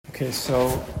Okay, so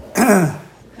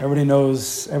everybody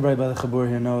by the chabura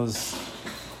here knows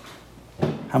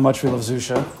how much we love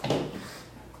Zusha.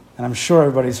 And I'm sure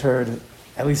everybody's heard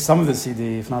at least some of the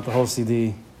CD, if not the whole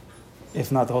CD,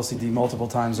 multiple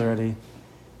times already,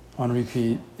 on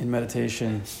repeat, in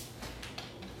meditation.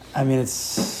 I mean,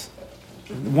 it's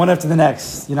one after the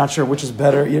next. You're not sure which is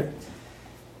better.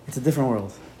 It's a different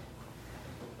world.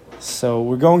 So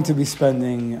we're going to be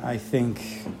spending, I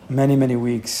think, many, many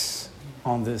weeks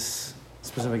on this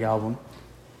specific album.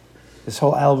 This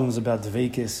whole album is about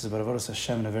Dveikis, it's about Avodas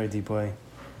Hashem in a very deep way.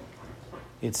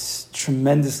 It's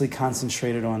tremendously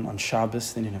concentrated on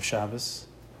Shabbos, the meaning of Shabbos.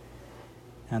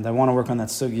 And I want to work on that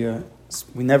sugya.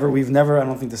 We've never, I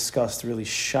don't think, discussed really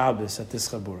Shabbos at this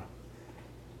chabura.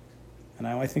 And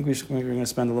I think we're going to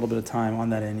spend a little bit of time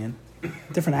on that inyan.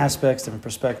 Different aspects, different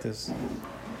perspectives.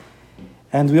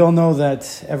 And we all know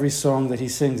that every song that he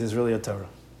sings is really a Torah.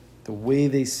 The way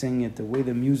they sing it, the way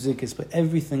the music is, but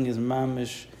everything is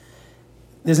mamish.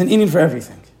 There's an inyan for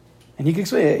everything. And you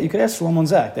could ask Shlomo and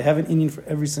Zach. They have an inyan for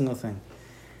every single thing.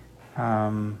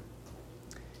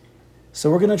 So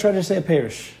we're going to try to say a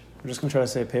parish. We're just going to try to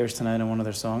say a parish tonight on one of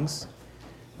their songs,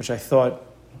 which I thought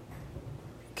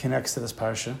connects to this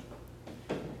parsha.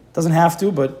 Doesn't have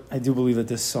to, but I do believe that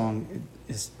this song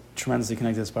is tremendously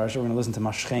connected to this parsha. We're going to listen to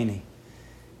Moshcheini.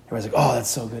 Everybody's like, oh, that's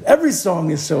so good. Every song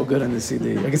is so good on this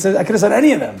CD. I could have said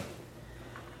any of them.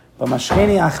 But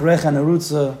Moshcheini Achrecha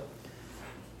Nerutza,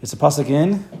 it's a pasuk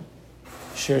in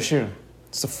Shir Shir.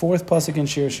 It's the fourth pasuk in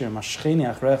Shir Shir.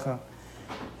 Moshcheini Achrecha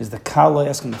is the Kala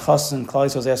asking the Chassan. Klal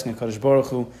Yisrael is asking the Kadosh Baruch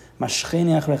Hu.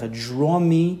 Moshcheini Achrecha, draw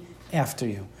me after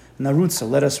you. Nerutza,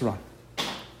 let us run.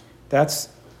 That's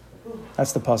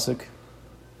the pasuk.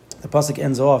 The pasuk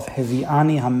ends off,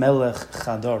 Hevi'ani HaMelech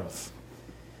Chadorov.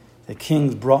 The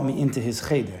king brought me into his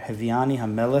cheder. Hevi'ani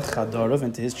HaMelech Chadorov,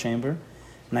 into his chamber.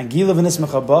 Nagila v'nismech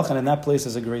habach, and in that place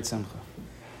is a great simcha.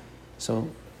 So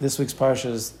this week's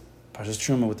parsha is Parshas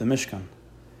Teruma with the Mishkan.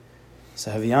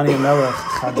 So Hevi'ani HaMelech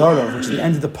Chadorov, which is the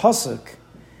end of the pasuk,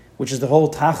 which is the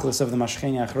whole tachlis of the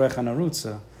Moshcheini Achrecha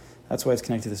Nerutza. That's why it's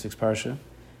connected to this week's parsha.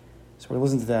 So we're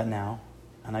listening to that now.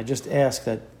 And I just ask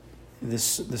that the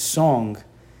song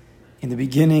in the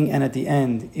beginning and at the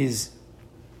end is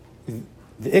the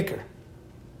ikr.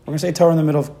 We're going to say Torah in the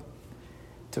middle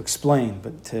to explain,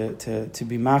 but to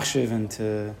be machshiv and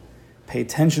to pay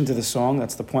attention to the song.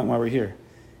 That's the point why we're here,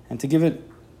 and to give it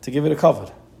a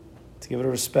kavod, to give it a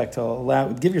respect,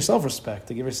 give yourself respect,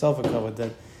 to give yourself a kavod,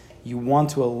 that you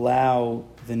want to allow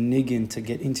the niggin to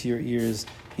get into your ears,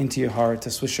 into your heart,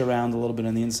 to swish around a little bit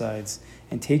on the insides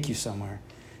and take you somewhere.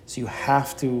 So you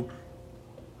have to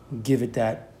give it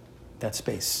that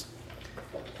space.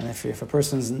 And if a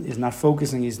person is not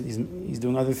focusing, he's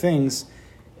doing other things,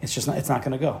 it's not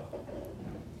going to go.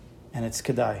 And it's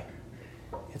kedai.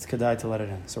 It's kedai to let it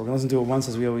in. So we're going to listen to it once,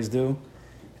 as we always do,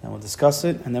 and we'll discuss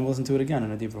it, and then we'll listen to it again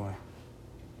in a deeper way.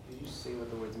 Could you say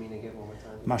what the words mean again one more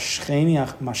time?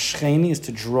 Moshcheini is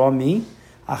to draw me,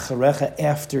 acharecha,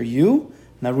 after you,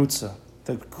 narutza.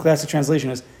 The classic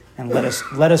translation is, and let us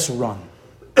run.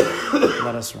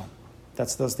 Let us run.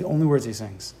 That's the only words he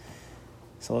sings.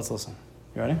 So let's listen.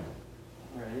 You ready?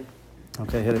 Ready.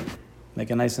 Okay, hit it.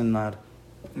 Make it nice and loud.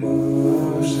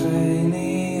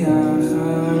 Moshcheini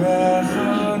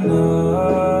acharecha narutza.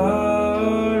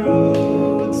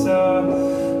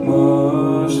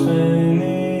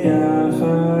 Moshcheini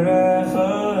acharecha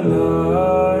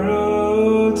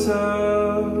narutza.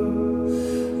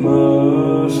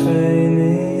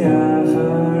 Moshcheini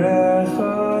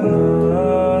acharecha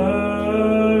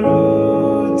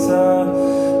narutza.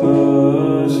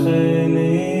 Moshcheini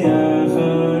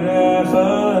acharecha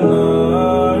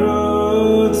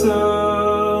narutza.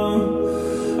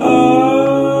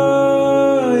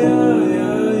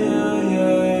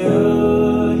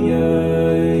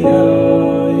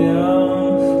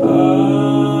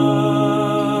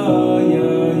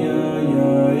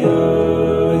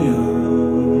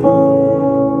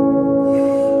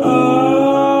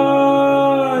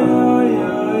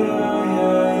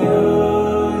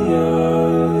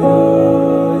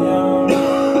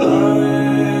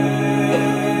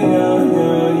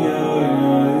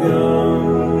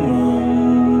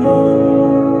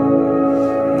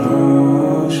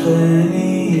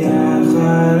 Moshcheini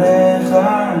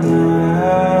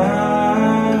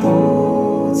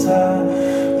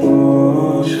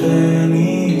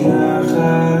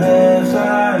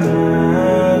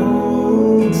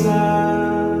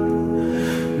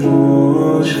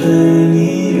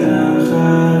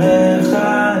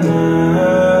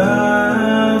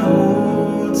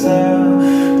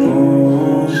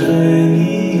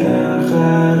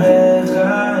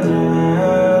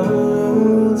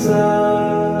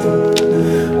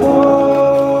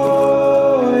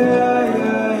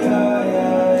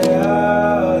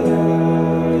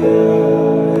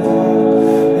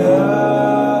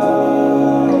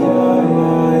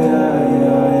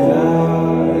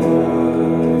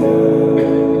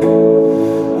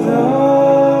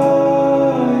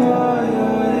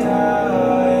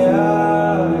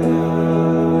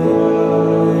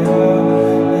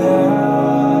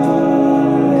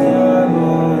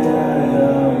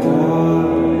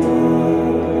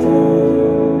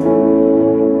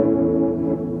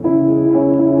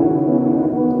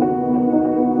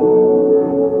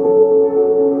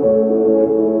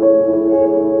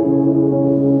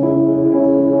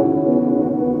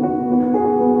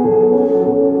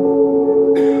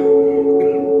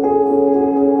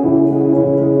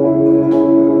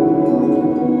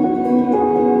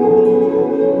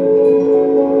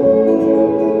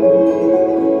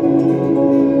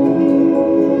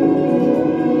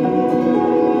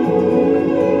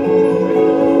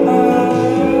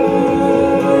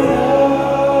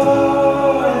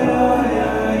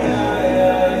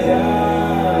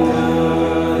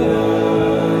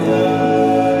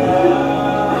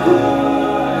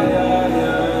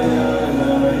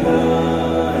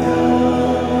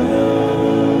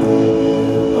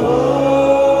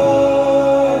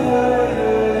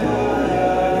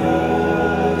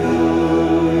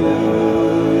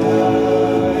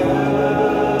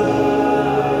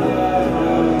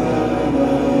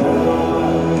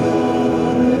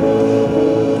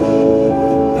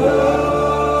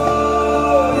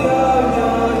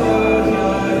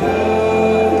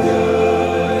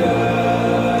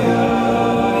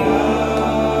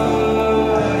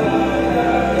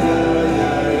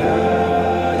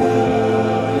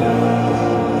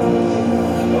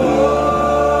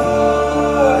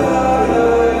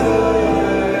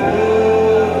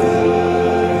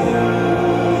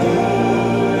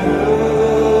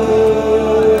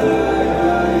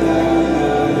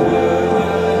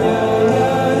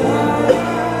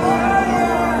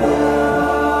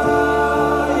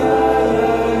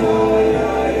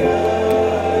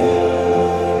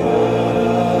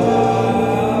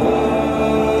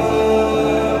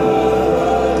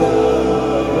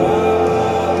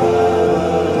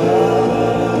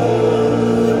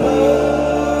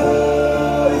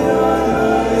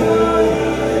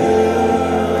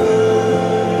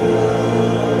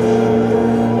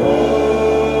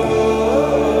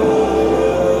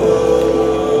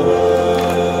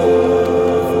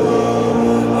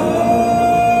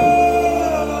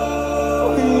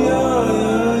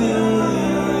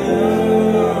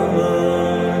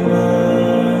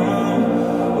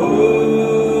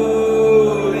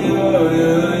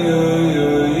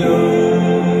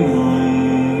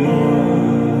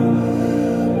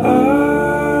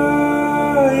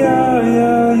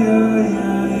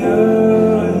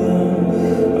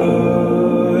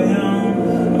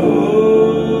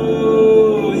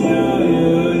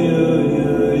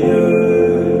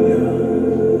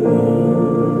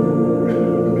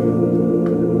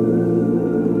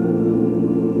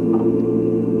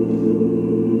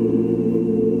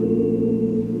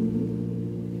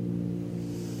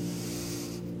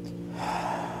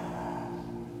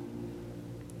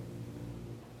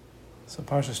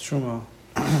Parshas Teruma.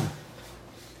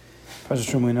 Parshas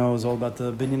Teruma, we know, is all about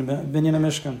the binyan of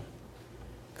Mishkan.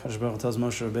 Kadosh Baruch Hu tells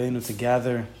Moshe Rabbeinu to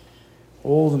gather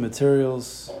all the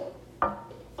materials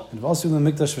and to build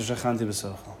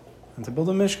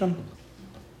a Mishkan.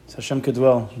 So Hashem could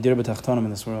dwell dir b'tachtonim in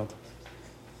this world.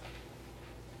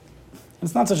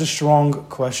 It's not such a strong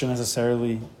question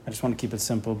necessarily. I just want to keep it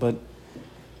simple. But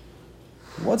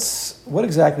what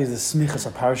exactly is the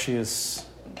smichas aparshias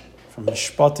from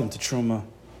Mishpatim to Teruma?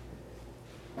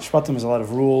 Mishpatim is a lot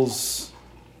of rules,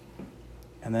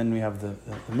 and then we have the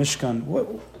Mishkan. What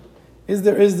is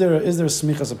there a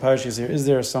smichas aparshias here? Is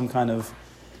there some kind of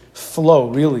flow?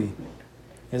 Really,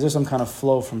 is there some kind of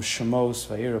flow from Shemos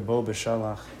Vayira Bo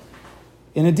B'Shalach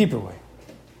in a deeper way?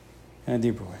 In a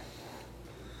deeper way.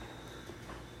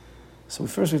 So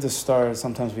first we have to start.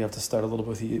 Sometimes we have to start a little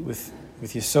bit with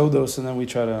Yesodos, and then we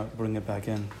try to bring it back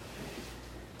in.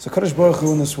 So Kadosh Baruch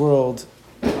Hu in this world,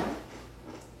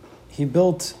 He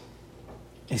built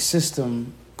a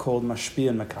system called mashpia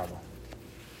and mikabel.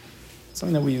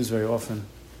 Something that we use very often.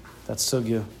 That's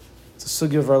sugya. It's a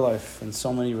sugya of our life in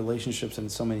so many relationships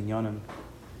and so many inyanim.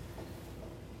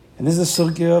 And this is the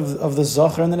sugya of the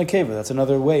zachar and the nekeva. That's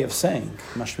another way of saying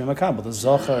mashpia and mikabel. The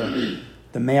zachar,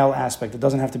 the male aspect, it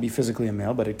doesn't have to be physically a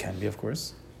male, but it can be, of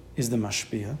course, is the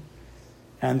mashpia.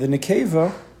 And the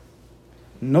nekeva,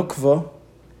 nukva,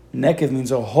 nekev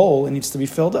means a hole, it needs to be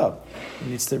filled up. It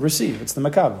needs to receive. It's the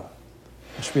mikabel.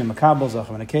 Mashpia mikabel,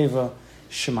 zachar nekeva,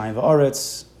 shemayim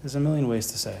va'aretz. There's a million ways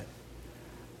to say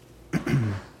it.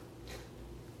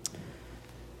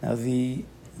 Now the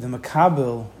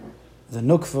mikabel, the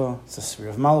nukva, it's the sphere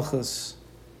of malchus.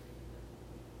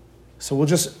 So we'll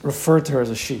just refer to her as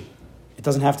a she. It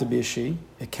doesn't have to be a she.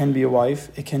 It can be a wife.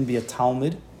 It can be a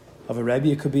talmid of a rebbe.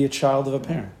 It could be a child of a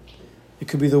parent. It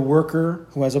could be the worker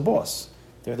who has a boss.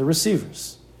 They're the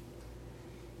receivers.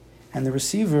 And the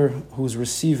receiver who's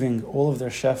receiving all of their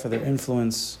shefa, their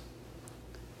influence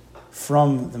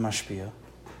from the mashpia,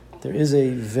 there is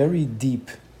a very deep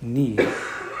need.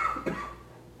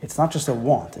 It's not just a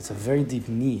want, it's a very deep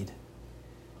need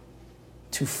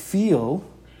to feel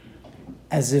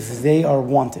as if they are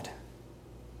wanted,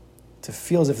 to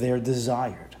feel as if they are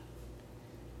desired.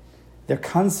 They're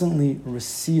constantly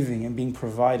receiving and being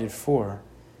provided for.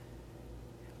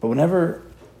 But whenever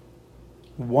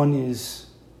one is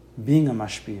being a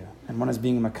mashpia and one is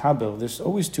being a mikabel, there's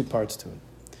always two parts to it.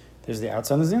 There's the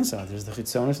outside and there's the inside. There's the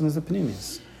chitzonius and there's the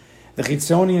panemius. The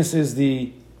chitzonius is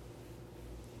the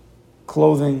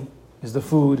clothing, is the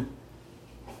food,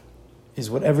 is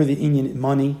whatever the inyan,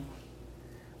 money.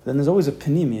 But then there's always a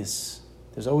panemius.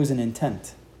 There's always an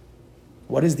intent.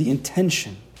 What is the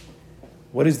intention?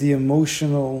 What is the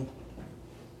emotional,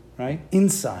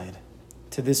 inside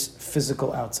to this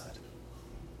physical outside?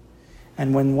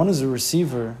 And when one is a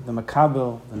receiver, the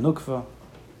mikabel, the nukva,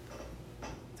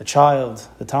 the child,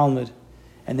 the talmid,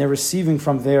 and they're receiving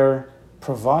from their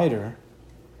provider,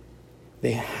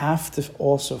 they have to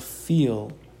also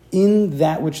feel in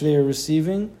that which they are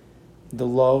receiving the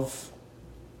love,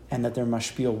 and that their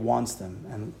mashpia wants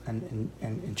them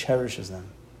and cherishes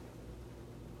them.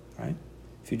 Right?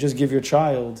 If you just give your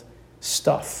child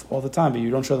stuff all the time, but you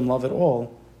don't show them love at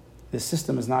all, the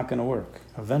system is not going to work.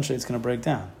 Eventually, it's going to break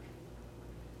down.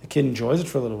 The kid enjoys it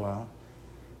for a little while,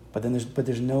 but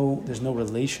there's no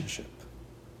relationship,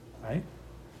 right?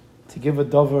 To give a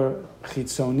davar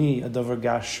chitzoni, a davar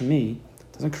gashmi,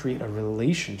 doesn't create a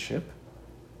relationship.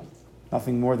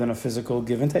 Nothing more than a physical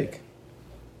give and take.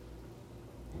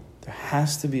 There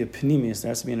has to be a panemius, there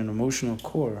has to be an emotional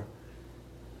core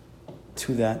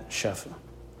to that shefa.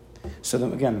 So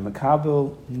then again, the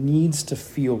mikabel needs to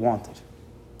feel wanted,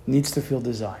 needs to feel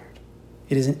desired.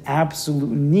 It is an absolute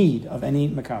need of any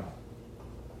mikabel.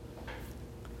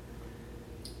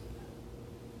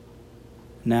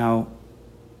 Now,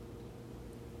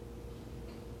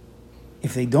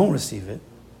 if they don't receive it,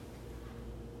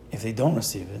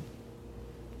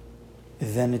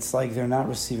 then it's like they're not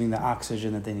receiving the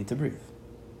oxygen that they need to breathe.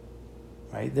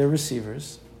 Right? They're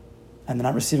receivers, and they're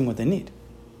not receiving what they need.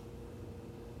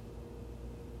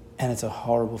 And it's a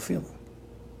horrible feeling.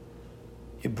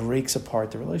 It breaks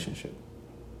apart the relationship.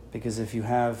 Because if you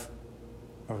have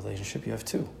a relationship, you have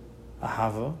two.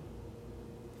 Ahava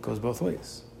goes both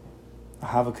ways.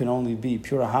 Ahava can only be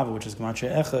pure ahava, which is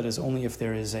gematria echad, is only if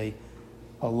there is a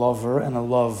lover and a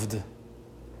loved.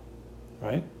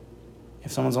 Right?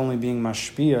 If someone's only being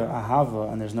mashpia, ahava,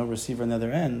 and there's no receiver on the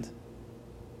other end,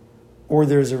 or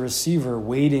there's a receiver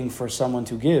waiting for someone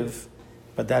to give,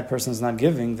 but that person's not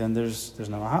giving, then there's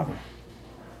no ahava.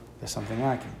 There's something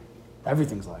lacking.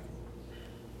 Everything's lacking.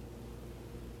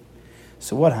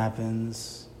 So what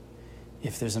happens?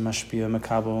 if there's a mashpia,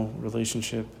 mikabel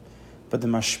relationship, but the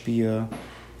mashpia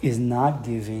is not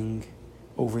giving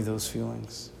over those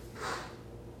feelings.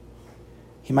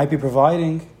 He might be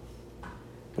providing,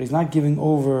 but he's not giving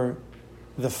over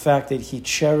the fact that he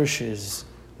cherishes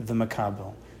the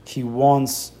mikabel. He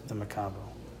wants the mikabel.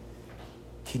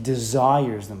 He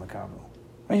desires the mikabel.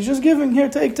 And he's just giving, here,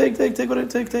 take what I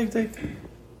take.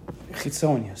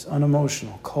 Chitzonius,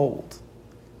 unemotional, cold.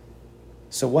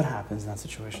 So what happens in that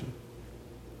situation?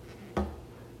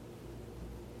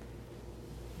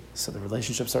 So the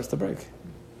relationship starts to break.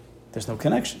 There's no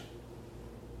connection.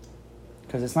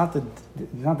 Because it's not the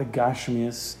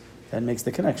gashmias that makes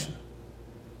the connection.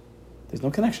 There's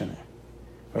no connection there.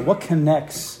 But what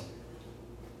connects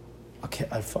a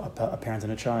parent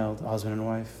and a child, a husband and a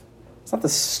wife? It's not the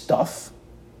stuff.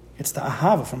 It's the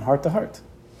ahava from heart to heart.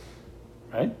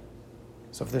 Right?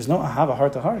 So if there's no ahava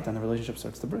heart to heart, then the relationship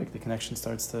starts to break. The connection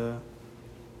starts to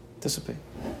dissipate.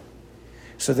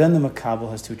 So then the mikabel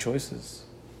has two choices.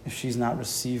 If she's not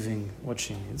receiving what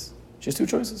she needs, she has two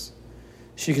choices.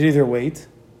 She could either wait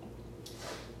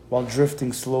while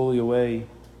drifting slowly away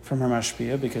from her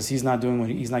mashpia because he's not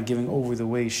giving over the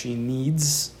way she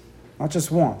needs, not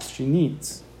just wants, she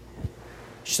needs.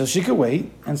 So she could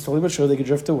wait, and slowly but surely they could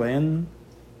drift away, and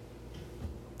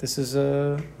this is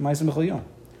a ma'aseh b'chol yom.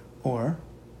 Or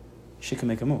she can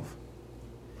make a move.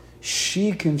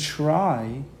 She can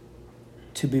try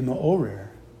to be ma'orer,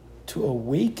 to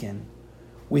awaken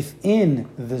within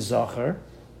the zachar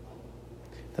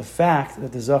the fact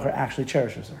that the zachar actually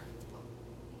cherishes her.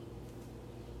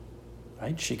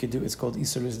 Right? She could do, it's called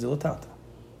isaris dilatata.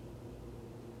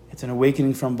 It's an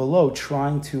awakening from below,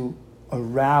 trying to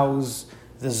arouse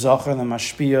the zachar, the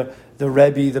mashpia, the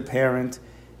rebbe, the parent,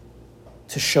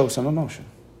 to show some emotion,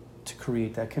 to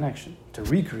create that connection, to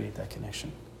recreate that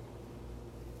connection.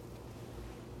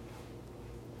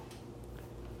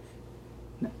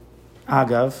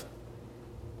 Agav,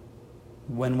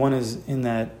 when one is in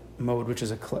that mode, which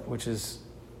is ma'aseh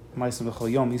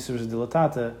b'chol yom, isaris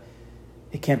dilatata,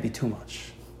 it can't be too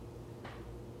much.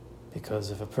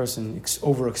 Because if a person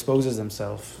overexposes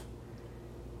themselves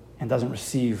and doesn't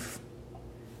receive,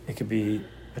 it could be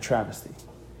a travesty.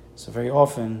 So very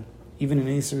often, even in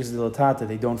isaris dilatata,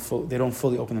 they don't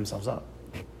fully open themselves up.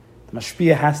 The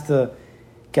mashpia has to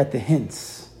get the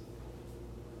hints.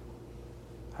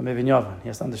 He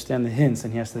has to understand the hints,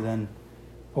 and he has to then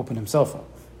open himself up.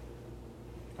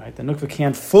 Right? The nukva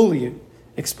can't fully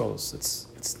expose.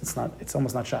 It's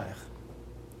almost not shaykh.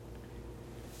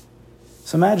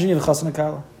 So imagine you have a chassan and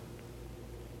kala.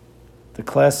 The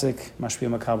classic mashpia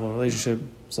mikabel relationship,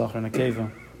 zachar and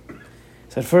akeva.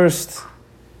 So at first,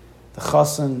 the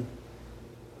chassan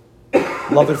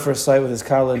loved at first sight with his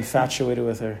kala, infatuated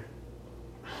with her.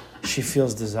 She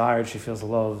feels desired, she feels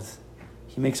loved.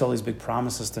 He makes all these big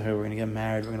promises to her. We're going to get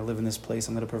married. We're going to live in this place.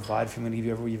 I'm going to provide for you. I'm going to give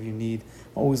you everything you need.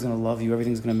 I'm always going to love you.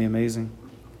 Everything's going to be amazing.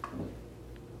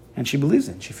 And she believes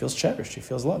it. She feels cherished. She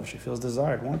feels loved. She feels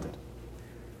desired, wanted.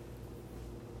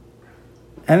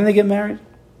 And then they get married.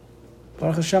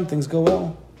 Baruch Hashem, things go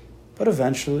well. But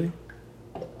eventually,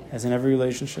 as in every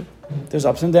relationship, there's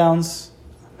ups and downs,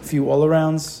 a few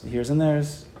all-arounds, here's and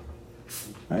there's.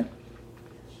 Right?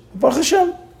 Baruch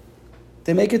Hashem,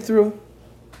 they make it through.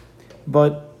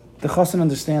 But the chassan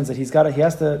understands that he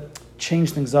has to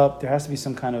change things up. There has to be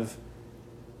some kind of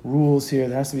rules here.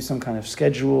 There has to be some kind of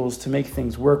schedules to make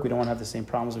things work. We don't want to have the same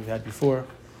problems we've had before.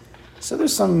 So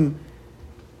there's some,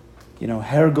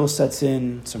 hergel sets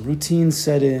in, some routines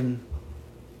set in.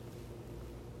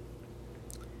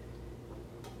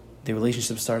 The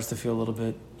relationship starts to feel a little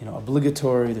bit,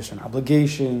 obligatory. There's some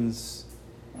obligations.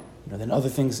 Then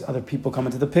other people come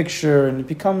into the picture, and it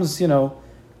becomes,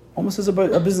 almost as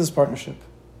a business partnership.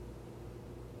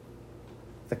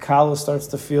 The kala starts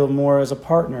to feel more as a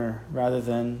partner rather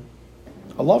than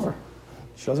a lover.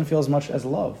 She doesn't feel as much as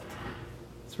loved.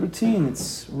 It's routine,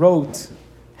 it's rote,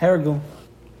 hergel.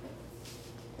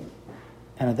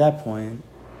 And at that point,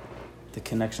 the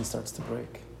connection starts to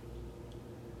break.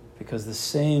 Because the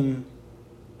same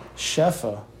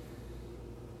shefa,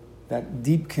 that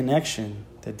deep connection,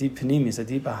 that deep panimis, that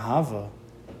deep ahava,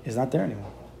 is not there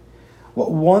anymore.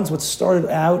 What started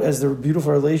out as the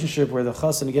beautiful relationship where the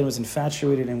chassan again was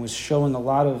infatuated and was showing a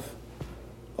lot of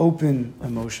open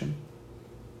emotion,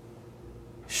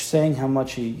 saying how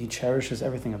much he cherishes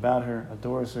everything about her,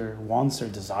 adores her, wants her,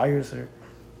 desires her,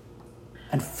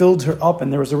 and filled her up,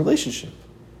 and there was a relationship.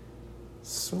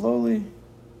 Slowly,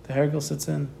 the hergel sits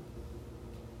in.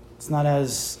 It's not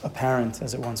as apparent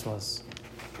as it once was.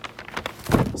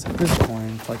 So at this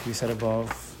point, like we said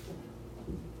above,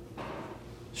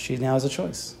 she now has a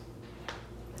choice.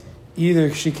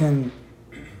 Either she can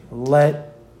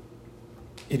let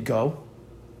it go.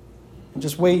 And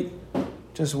just wait.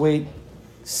 Just wait.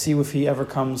 See if he ever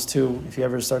comes to, if he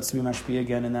ever starts to be mashpia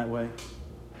again in that way.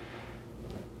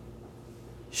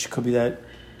 It could be that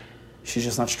she's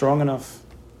just not strong enough.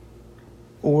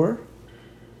 Or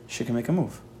she can make a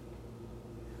move.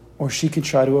 Or she could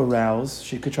try to arouse,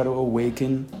 she could try to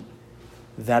awaken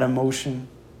that emotion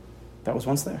that was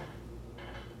once there,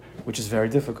 which is very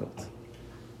difficult.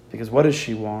 Because what does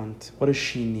she want? What does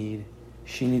she need?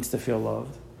 She needs to feel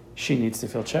loved. She needs to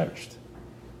feel cherished.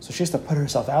 So she has to put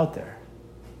herself out there.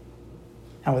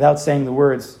 And without saying the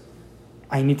words,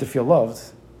 I need to feel loved,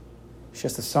 she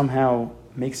has to somehow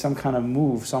make some kind of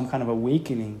move, some kind of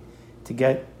awakening to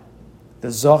get the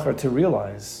zocher to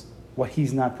realize what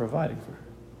he's not providing for her.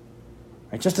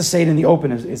 Right? Just to say it in the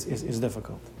open is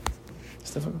difficult.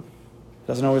 It's difficult. It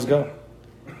doesn't always go.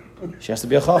 She has to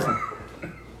be a chacham.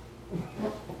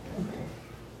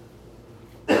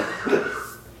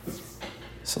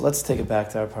 So let's take it back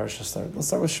to our parsha start. Let's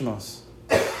start with Shemos.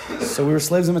 So we were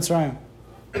slaves in Mitzrayim.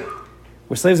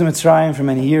 We're slaves in Mitzrayim for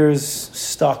many years,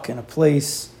 stuck in a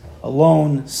place,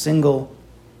 alone, single.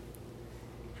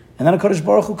 And then a Kodesh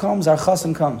Baruch Hu comes, our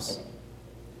chassan comes.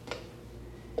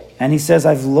 And he says,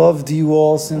 I've loved you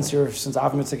all since Avram,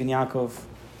 Yitzchak, and Yaakov.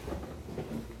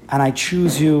 And I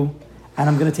choose you, and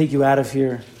I'm going to take you out of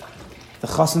here. The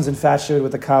chassan's infatuated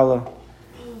with the kala.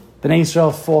 Bnei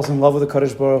Yisrael falls in love with the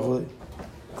Kodesh Baruch Hu.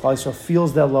 Klal Yisrael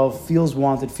feels their love, feels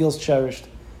wanted, feels cherished.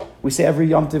 We say every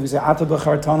Yom Tov, we say, Ata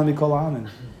b'chartana mikol ha'amin.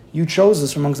 You chose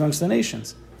us from amongst the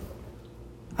nations.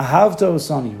 Ahavta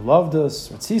osani, you loved us.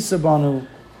 Ratzisa banu,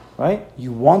 right?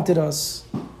 You wanted us.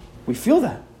 We feel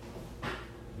that.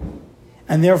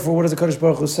 And therefore, what does the Kodesh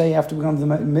Baruch Hu say after we come to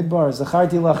the Midbar?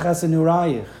 Zacharti la chesed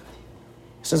nurayich.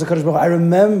 Says the Kodesh Baruch Hu, I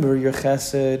remember your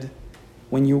chesed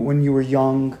when you were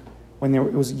young, when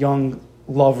it was young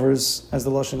lovers, as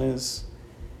the Lashon is.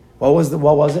 What was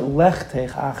it? Lech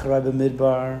teich achrai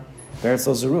b'midbar beretz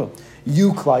lo zerua.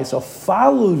 You, Klal Yisrael,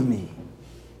 followed me.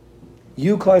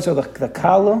 You, Klal Yisrael, the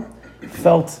Kala,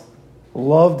 felt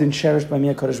loved and cherished by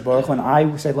me, Kodesh Baruch Hu, and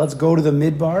I said, let's go to the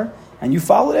Midbar, and you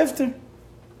followed after.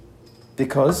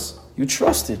 Because you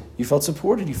trusted, you felt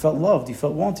supported, you felt loved, you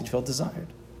felt wanted, you felt desired.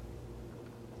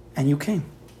 And you came.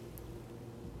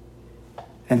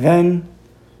 And then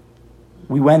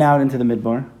we went out into the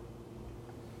Midbar.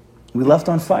 We left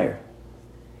on fire.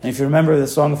 And if you remember the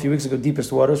song a few weeks ago, Deepest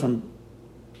Waters from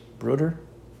Bruder,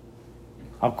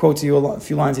 I'll quote to you a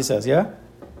few lines he says, yeah?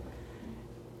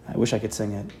 I wish I could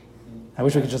sing it. I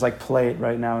wish we could just play it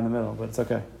right now in the middle, but it's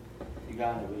okay. You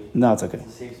got it. No, it's okay. It's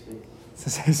a safe space. It's a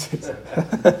safe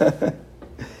space.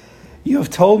 You have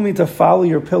told me to follow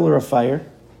your pillar of fire.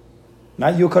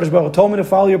 Not you, Kadosh Baruch Hu, told me to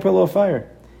follow your pillar of fire.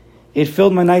 It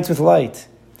filled my nights with light,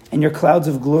 and your clouds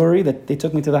of glory, that they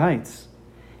took me to the heights,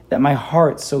 that my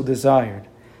heart so desired.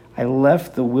 I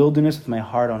left the wilderness with my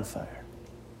heart on fire.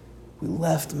 We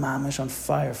left Mamish on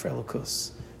fire for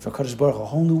Elokus, for Kadosh Baruch Hu, a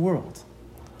whole new world,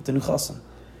 with the new chassan,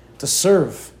 to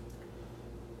serve.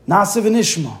 Nasiv and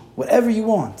Ishma, whatever you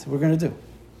want, we're going to do.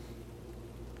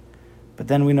 But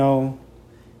then we know,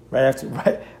 right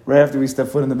after we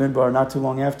stepped foot in the Midbar, not too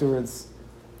long afterwards,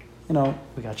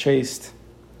 we got chased.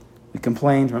 We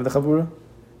complained. Remember the chabura?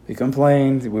 We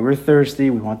complained. We were thirsty.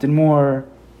 We wanted more.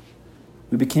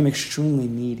 We became extremely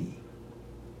needy.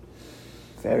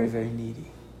 Very, very needy.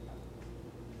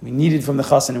 We needed from the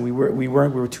chassan, and we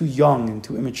were too young and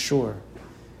too immature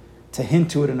to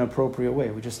hint to it in an appropriate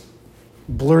way. We just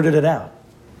blurted it out.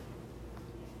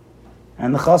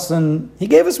 And the chassan, he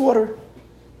gave us water.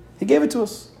 He gave it to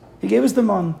us. He gave us the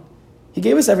man. He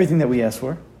gave us everything that we asked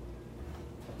for.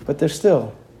 But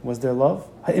was there love?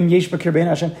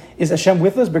 Is Hashem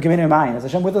with us? Is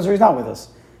Hashem with us or he's not with us?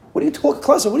 What are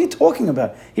you talking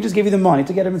about? He just gave you the money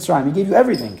to get him in Mitzrayim. He gave you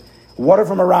everything. Water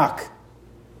from a rock.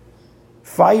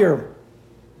 Fire.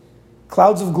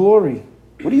 Clouds of glory.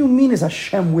 What do you mean, is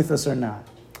Hashem with us or not?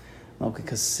 No,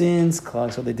 because since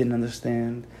they didn't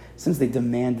understand, since they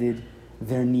demanded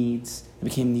their needs, they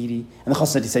became needy. And the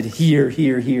chassan said, here,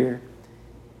 here, here.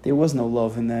 There was no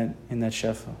love in that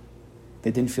shefa. They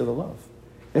didn't feel the love.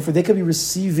 Therefore, they could be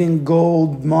receiving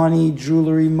gold, money,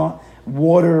 jewelry,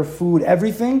 water, food,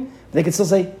 everything. But they could still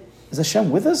say, is Hashem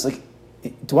with us?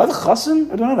 Do I have a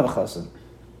chassan or do I not have a chassan?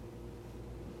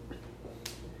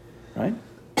 Right?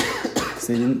 Because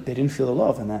they didn't feel the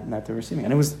love in that they're receiving.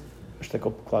 And it was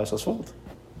Klal Yisrael's fault,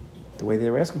 the way they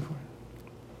were asking for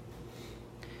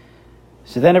it.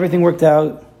 So then everything worked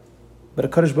out, but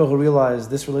HaKadosh Baruch Hu realized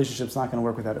this relationship's not going to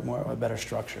work without a better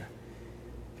structure.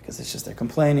 Because it's just they're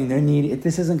complaining, they're needy,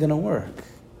 this isn't going to work.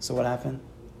 So what happened?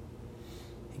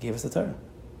 He gave us the Torah.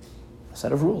 a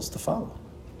set of rules to follow.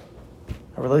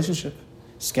 A relationship.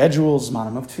 Schedules,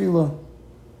 manam of tefillah,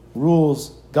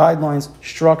 rules, guidelines,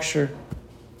 structure,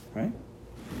 right?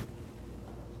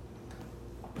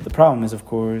 The problem is, of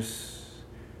course,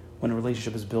 when a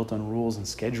relationship is built on rules and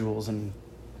schedules and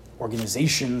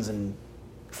organizations and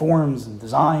forms and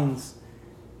designs,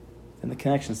 then the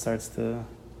connection starts to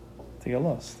get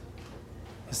lost.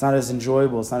 It's not as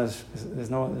enjoyable. It's not as there's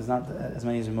not as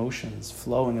many emotions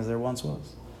flowing as there once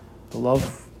was. The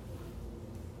love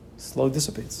slowly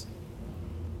dissipates,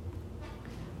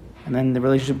 and then the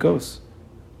relationship goes.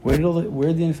 Where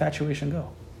did the infatuation go?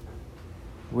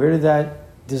 Where did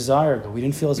that desire go? We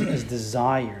didn't feel as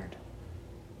desired.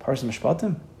 Parashat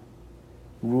Mishpatim,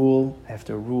 rule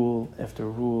after rule after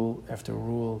rule after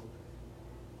rule.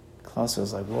 Klaus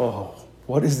was like, whoa,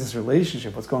 what is this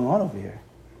relationship? What's going on over here?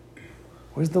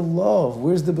 Where's the love?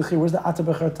 Where's the bechir? Where's the ata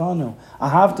bechartanu?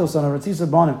 Ahavtos on a ratisa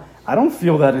banim. I don't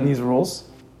feel that in these rules.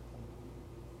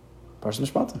 Parashat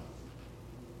Mishpatim.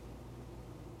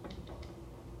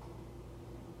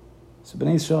 So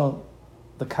Bnei Yisrael,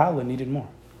 the Kala needed more.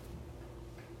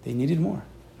 They needed more.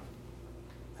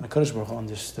 And HaKadosh Baruch Hu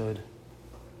understood.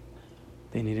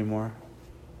 They needed more.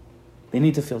 They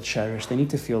need to feel cherished. They need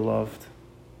to feel loved.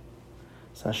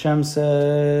 So Hashem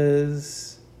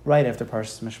says, right after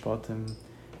Parshas Mishpatim,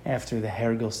 after the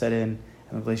hergel set in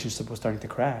and the relationship was starting to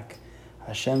crack,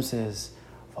 Hashem says,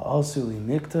 "Va'alsu li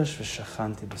mikdash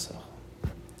v'shachanti b'sach."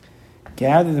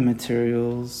 Gather the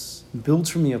materials, build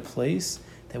for me a place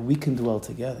that we can dwell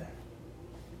together,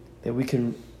 that we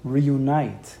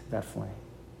reunite that flame,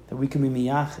 that we can be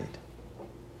miyachid.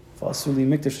 Va'alsu li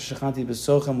mikdash v'shachanti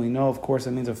b'sach. We know, of course,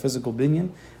 it means a physical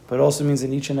binyan, but it also means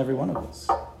in each and every one of us.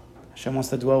 Hashem wants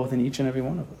to dwell within each and every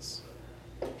one of us.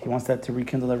 He wants that to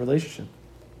rekindle that relationship.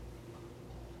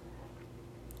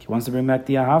 He wants to bring back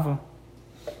the ahava.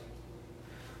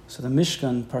 So the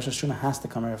Mishkan, Parshas Teruma, has to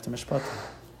come right after Mishpatim,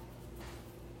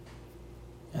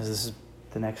 as this is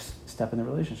the next step in the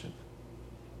relationship.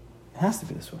 It has to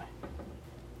be this way.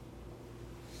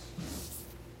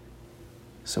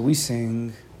 So we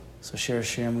sing. So Shir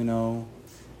Shirim, we know,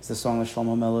 is the song that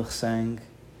Shlomo Melech sang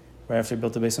right after he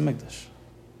built the Beis HaMikdash.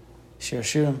 Shir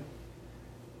Shirim.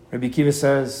 Rabbi Akiva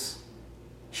says,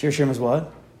 Shir Shirim is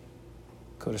what?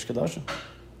 Kodesh Kodashim.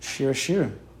 Shir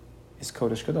Shirim is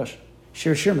Kodesh Kodashim.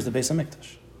 Shir Shirim is the Beis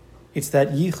HaMikdash. It's that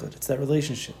yichud, it's that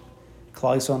relationship.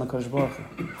 Klal Yisrael and Kodesh Baruch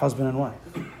Hu, husband and wife.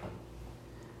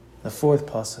 The fourth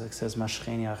pasuk says,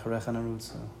 Moshcheini acharecha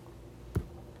narutza.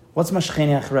 What's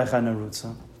Moshcheini acharecha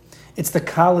narutza? It's the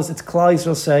kalas, it's Klal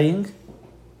Yisrael saying,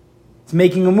 it's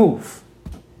making a move.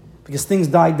 Because things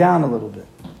died down a little bit.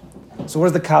 So what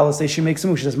does the Kala say? She makes a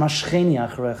move. She says, Moshcheini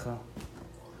acharecha.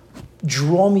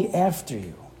 Draw me after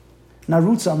you.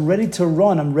 Narutza, I'm ready to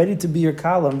run. I'm ready to be your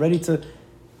Kala. I'm ready to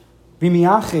be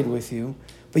miyached with you.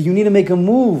 But you need to make a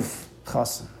move,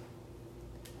 Chassan.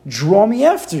 Draw me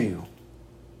after you.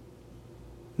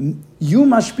 You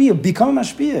mashpia, become a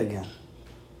mashpia again.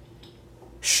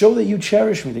 Show that you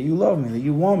cherish me, that you love me, that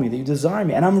you want me, that you desire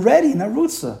me. And I'm ready,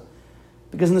 Narutza.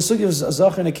 Because in the sugya of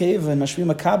Zachar and Akeva and mashpia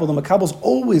mikabel, the mikabel's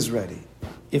always ready.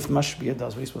 If mashpia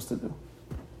does what he's supposed to do.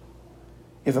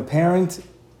 If a parent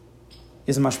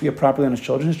is a mashpia properly on his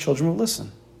children will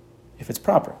listen. If it's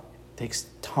proper. It takes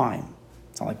time.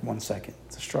 It's not like 1 second.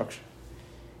 It's a structure.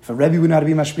 If a Rebbe would know how to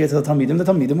be mashpia to the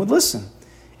Talmidim would listen.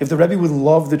 If the Rebbe would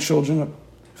love the children,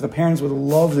 if the parents would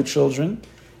love the children,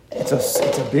 it's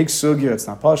a big sugya, it's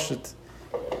not pashut.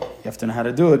 You have to know how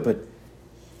to do it, but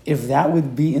if that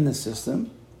would be in the system,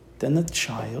 then the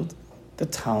child, the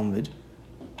Talmud,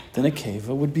 the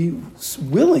Nekeva would be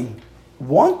willing,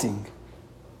 wanting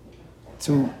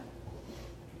to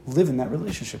live in that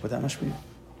relationship with that mashpia.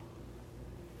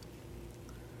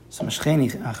 So Moshcheini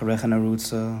acharecha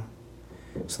narutza.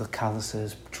 So the Kala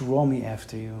says, draw me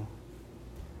after you.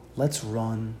 Let's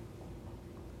run.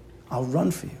 I'll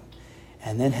run for you.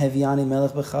 And then Heviani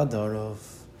melech b'chadarov.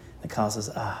 The Kala says,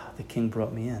 the king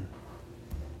brought me in.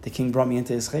 The king brought me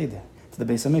into his cheder, to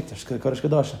the Beis HaMikdash, to the Kodesh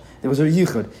Kodashim. There was a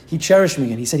yichud. He cherished me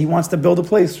again. He said he wants to build a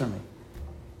place for me.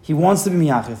 He wants to be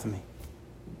miyachid for me.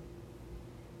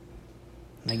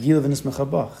 Nagila v'nis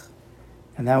mechabach.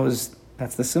 And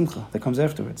that's the simcha that comes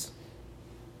afterwards.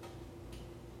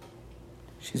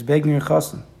 She's begging her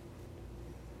chassan.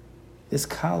 This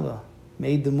Kala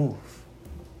made the move.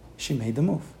 She made the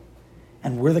move.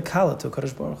 And we're the Kala to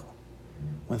Kodesh Baruch Hu.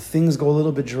 When things go a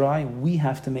little bit dry, we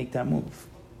have to make that move.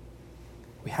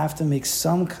 We have to make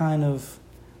some kind of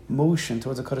motion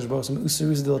towards a Kodesh Baruch Hu, some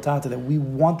usurus dilatata, that we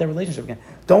want that relationship again.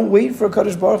 Don't wait for a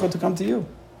Kodesh Baruch Hu to come to you.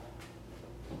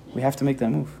 We have to make that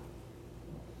move.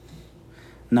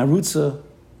 Narutza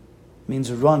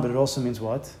means run, but it also means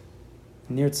what?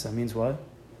 Nirtza means what?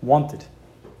 Wanted.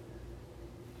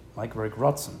 Like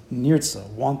Ratzon. Nirtza,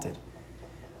 wanted.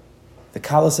 The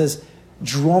Kala says,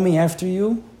 draw me after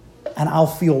you, and I'll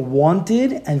feel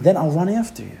wanted, and then I'll run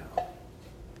after you.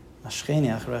 Moshcheini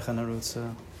achrecha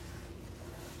narutza.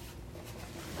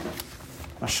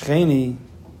 Moshcheini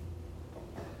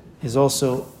is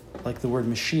also like the word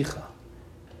Mashicha.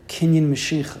 Kinyan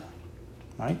Mashicha.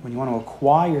 Right? When you want to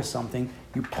acquire something,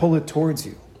 you pull it towards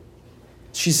you.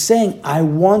 She's saying, I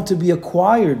want to be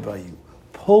acquired by you.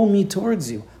 Pull me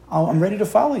towards you. I'm ready to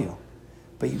follow you.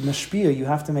 But mashpia, you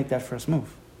have to make that first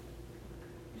move.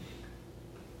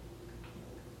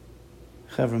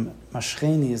 Chevron,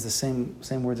 Moshcheini is the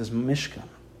same word as Mishkan.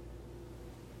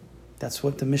 That's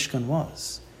what the Mishkan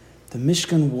was. The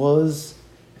Mishkan was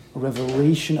a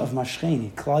revelation of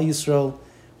Moshcheini. Klal Yisrael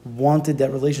wanted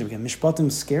that relationship again. Mishpatim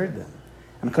scared them.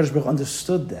 And HaKadosh Baruch Hu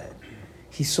understood that.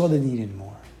 He saw they needed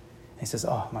more. And he says,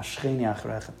 Moshcheini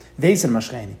achrecha. They said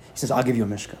Moshcheini. He says, I'll give you a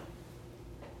Mishkan.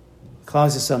 Klal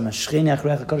Yisrael said, Moshcheini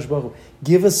achrecha, HaKadosh Baruch Hu,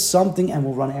 give us something and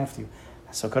we'll run after you.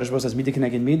 So HaKadosh Baruch Hu says, Mida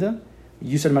keneged Mida.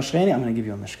 You said Moshcheini, I'm going to give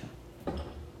you a Mishkan.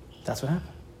 That's what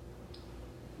happened.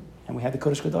 And we had the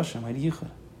Kodesh Kodashim, we had Yichud.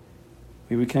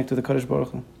 We reconnected with the Kodesh Baruch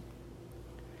Hu.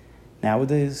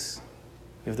 Nowadays,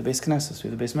 we have the base Knesset, we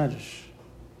have the base Medrash.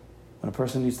 When a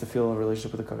person needs to feel a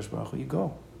relationship with the Kodesh Baruch Hu, you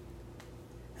go.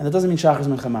 And that doesn't mean Shachar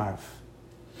Mincha Ma'ariv.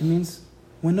 It means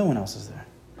when no one else is there.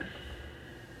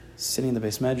 Sitting in the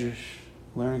base Medrash,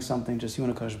 learning something, just you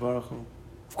and the Kodesh Baruch Hu.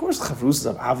 Of course, the Chavrus is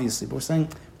up, obviously, but we're talking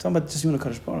about just you and the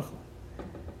Kodesh Baruch Hu.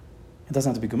 It doesn't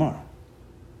have to be Gemara.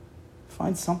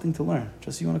 Find something to learn,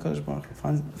 just you and the Kodesh Baruch Hu.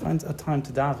 Find a time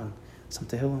to daven, some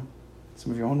tehillim,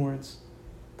 some of your own words.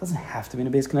 It doesn't have to be in a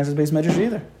base Knesset, base Medrash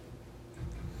either.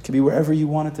 It can be wherever you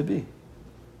want it to be.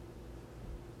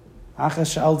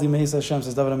 Achas sha'alti meis Hashem,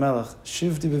 says David HaMelech,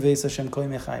 shivti beveis Hashem kol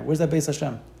yemei chai. Where's that base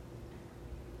Hashem?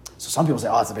 So some people say,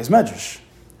 it's a base Medrash.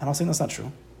 And I'll say that's not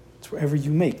true. It's wherever you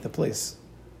make the place.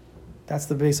 That's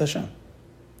the base Hashem.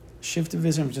 Shivti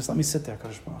beveis Hashem, just let me sit there,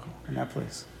 Kodesh Baruch Hu, in that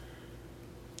place.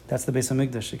 That's the base of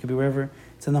Mikdash. It could be wherever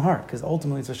it's in the heart, because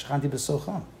ultimately it's a Shechanti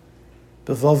B'Socham.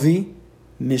 B'Vavi,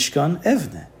 Mishkan,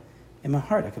 Evne. In my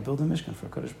heart, I could build a Mishkan for a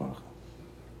Kodesh Baruch Hu.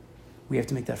 We have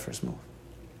to make that first move.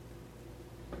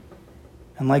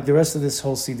 And like the rest of this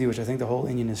whole CD, which I think the whole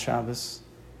Inyan is Shabbos.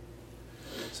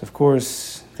 So of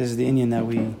course, this is the Inyan that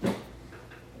we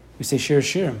say Shir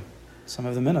Shirim. Some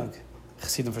have the Minhag.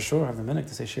 Chassidim for sure have the Minhag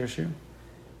to say Shir Shirim.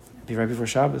 Be right before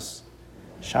Shabbos.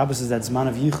 Shabbos is that Zman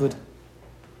of Yichud.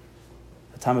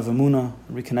 Time of Emunah,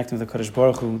 reconnecting with the Kodesh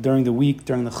Baruch Hu. During the week,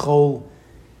 during the Chol,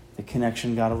 the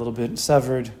connection got a little bit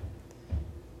severed.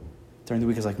 During the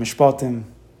week is like Mishpatim,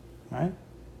 right?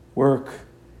 Work,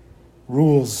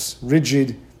 rules,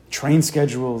 rigid, train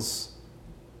schedules.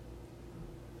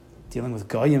 Dealing with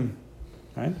Goyim,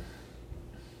 right?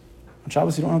 On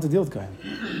Shabbos, you don't have to deal with Goyim.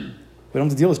 We don't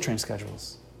have to deal with train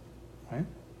schedules, right?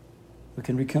 We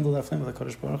can rekindle that flame with the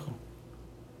Kodesh Baruch Hu.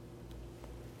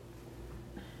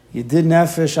 Yedid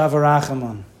nefesh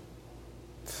avarachaman.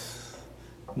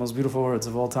 Most beautiful words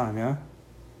of all time, yeah?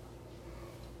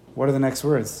 What are the next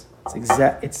words?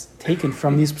 It's taken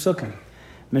from these psukim.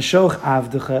 Meshoch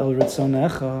avdecha el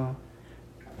ritzonecha.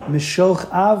 Meshoch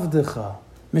avdecha.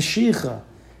 Meshicha.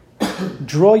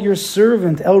 Draw your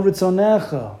servant el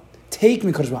ritzonecha. Take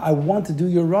me, Kodesh Baruch Hu. I want to do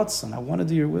your ratzon. I want to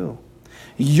do your will.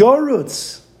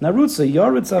 Yorutz. Narutza.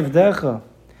 Yorutz avdecha.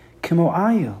 Kimo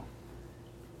ayel.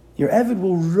 Your Eved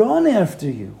will run after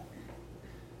you.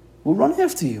 Will run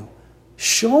after you.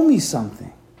 Show me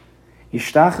something.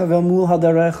 Yishtachav mul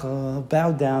hadarecha.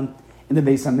 Bow down in the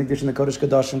Beis HaMikdash, in the Kodesh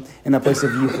Kodashim, in that place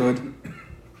of Yichud.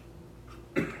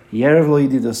 Yerev lo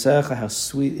yididosecha. How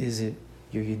sweet is it?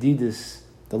 Your yididus,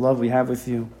 the love we have with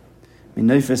you.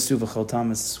 Minoifes tu v'chol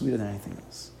tam is sweeter than anything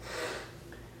else.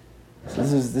 So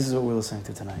this is what we're listening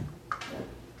to tonight.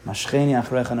 Moshcheini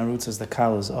achrecha narutz is the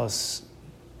kal is us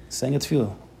saying a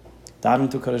tefillah.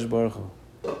 Daven to Kodesh Baruch Hu.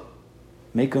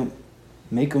 Make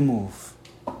a move.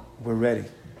 We're ready.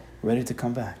 Ready to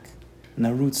come back.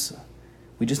 Narutza.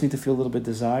 We just need to feel a little bit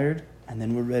desired, and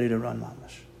then we're ready to run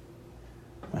mamash.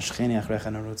 Moshcheini achrecha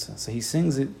narutza. So he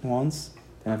sings it once,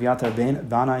 then Aviatar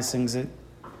Banai sings it,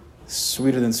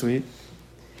 sweeter than sweet,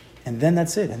 and then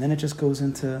that's it. And then it just goes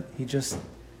into, he just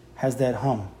has that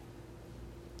hum.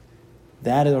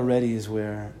 That already is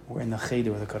where we're in the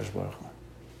cheder with the Kodesh Baruch Hu.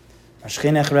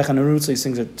 Moshcheini achrecha narutza, he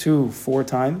sings it 2-4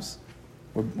 times.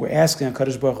 We're asking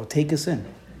HaKadosh Baruch Hu, take us in.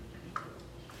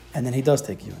 And then he does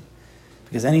take you in.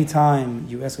 Because any time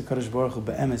you ask HaKadosh Baruch Hu,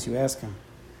 be'emes, you ask him,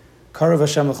 Karav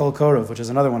Hashem l'chol Karav, which is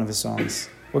another one of his songs.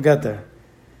 We'll get there.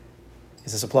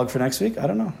 Is this a plug for next week? I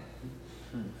don't know.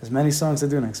 There's many songs to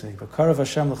do next week. But Karov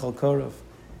Hashem l'chol korov.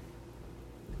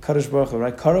 Kadosh Baruch Hu,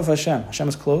 right? Karov Hashem. Hashem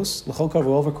is close. L'chol korov,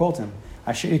 we over called him.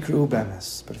 Asher yikru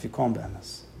be'emes. But if you call him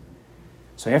be'emes.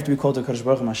 So you have to be called to Kadosh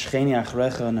Baruch Hu. Moshcheini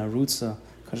achrecha narutza.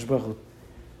 Kadosh Baruch Hu.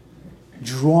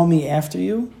 Draw me after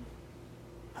you.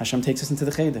 Hashem takes us into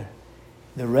the cheder.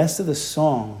 The rest of the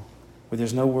song, where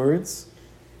there's no words,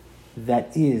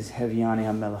 that is Heviani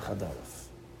HaMelech HaDarif.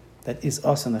 That is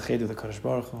us in the cheder of the Kadosh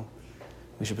Baruch Hu.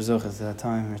 We should bezoch at that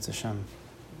time. It's Hashem.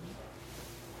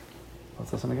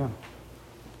 Let's listen again.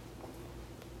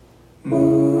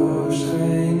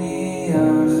 Moshcheini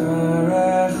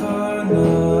acharecha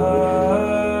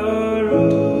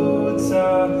narutza.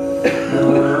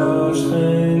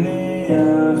 Moshcheini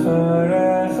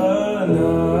acharecha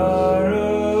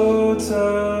narutza.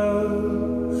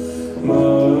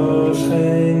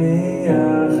 Moshcheini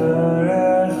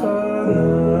acharecha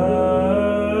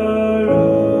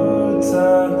narutza.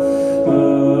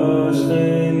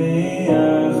 Moshcheini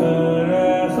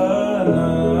acharecha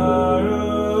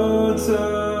narutza.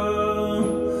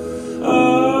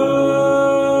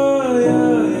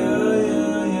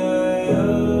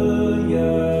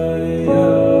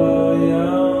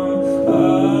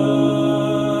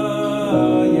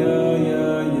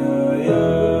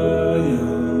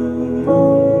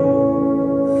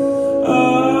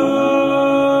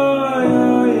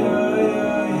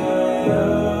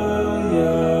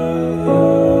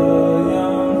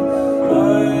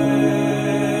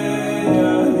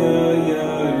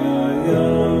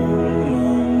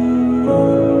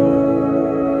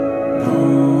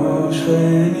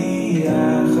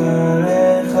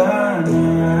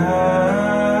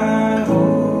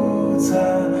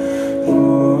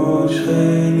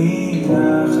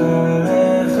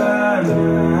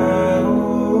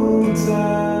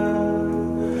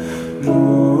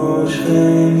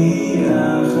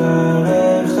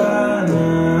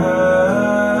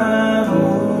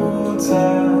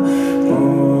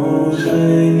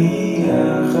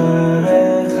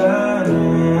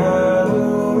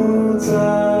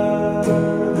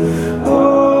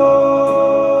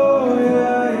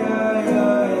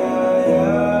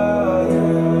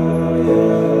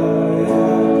 Yeah.